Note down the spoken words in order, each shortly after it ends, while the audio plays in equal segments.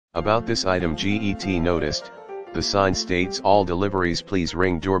About this item GET noticed, the sign states all deliveries please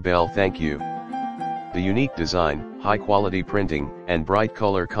ring doorbell thank you. The unique design, high-quality printing, and bright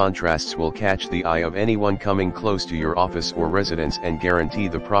color contrasts will catch the eye of anyone coming close to your office or residence and guarantee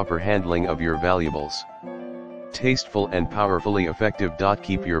the proper handling of your valuables. Tasteful and powerfully effective.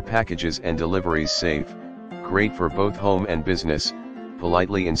 Keep your packages and deliveries safe, great for both home and business.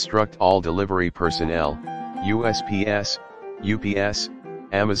 Politely instruct all delivery personnel, USPS, UPS,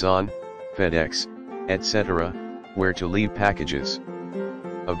 Amazon, FedEx, etc., where to leave packages.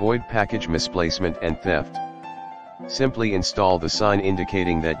 Avoid package misplacement and theft. Simply install the sign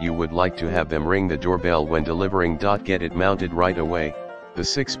indicating that you would like to have them ring the doorbell when delivering. Get it mounted right away. The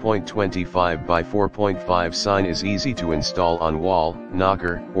 6.25 by 4.5 sign is easy to install on wall,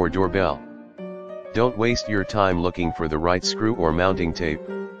 knocker, or doorbell. Don't waste your time looking for the right screw or mounting tape.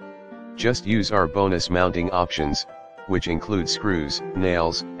 Just use our bonus mounting options, which include screws,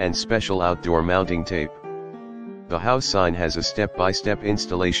 nails, and special outdoor mounting tape. The house sign has a step-by-step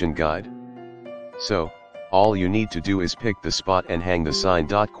installation guide. So, all you need to do is pick the spot and hang the sign.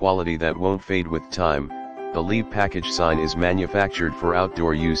 Quality that won't fade with time. The Leave Package sign is manufactured for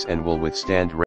outdoor use and will withstand